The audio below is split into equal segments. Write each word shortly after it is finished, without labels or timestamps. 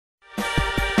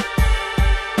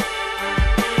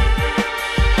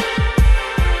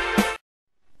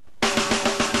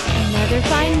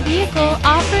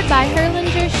by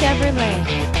Hirlinger Chevrolet.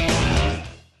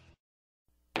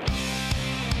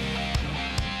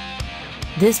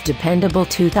 This dependable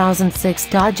 2006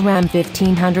 Dodge Ram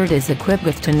 1500 is equipped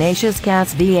with tenacious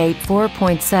gas V8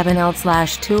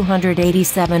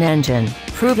 4.7L/287 engine,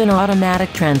 proven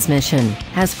automatic transmission,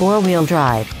 has four-wheel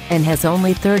drive, and has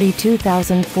only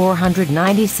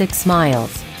 32,496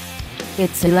 miles.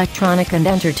 Its electronic and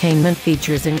entertainment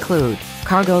features include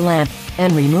cargo lamp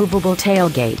and removable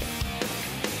tailgate.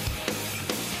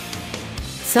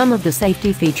 Some of the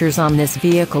safety features on this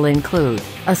vehicle include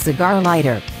a cigar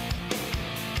lighter.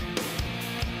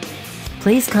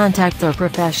 Please contact our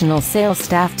professional sales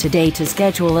staff today to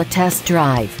schedule a test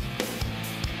drive.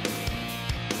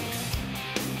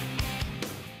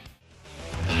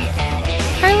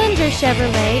 Hirlinger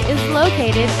Chevrolet is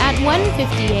located at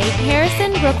 158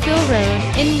 Harrison Brookville Road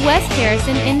in West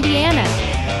Harrison, Indiana.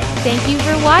 Thank you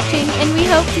for watching, and we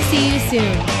hope to see you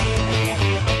soon.